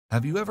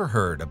Have you ever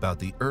heard about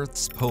the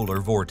Earth's polar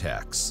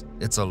vortex?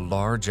 It's a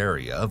large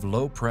area of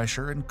low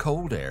pressure and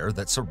cold air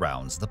that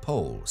surrounds the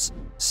poles.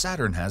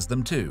 Saturn has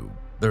them too.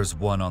 There's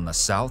one on the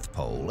South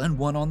Pole and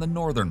one on the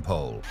Northern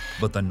Pole,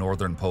 but the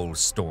Northern Pole's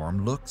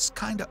storm looks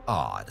kinda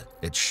odd.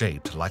 It's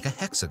shaped like a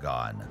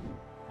hexagon.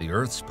 The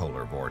Earth's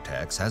polar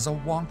vortex has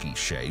a wonky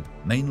shape,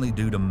 mainly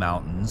due to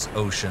mountains,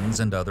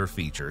 oceans, and other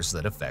features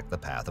that affect the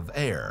path of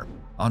air.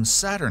 On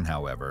Saturn,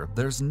 however,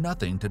 there's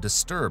nothing to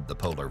disturb the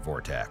polar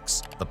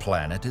vortex. The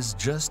planet is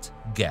just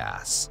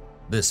gas.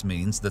 This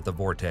means that the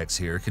vortex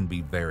here can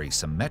be very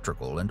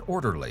symmetrical and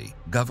orderly,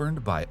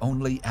 governed by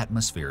only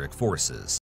atmospheric forces.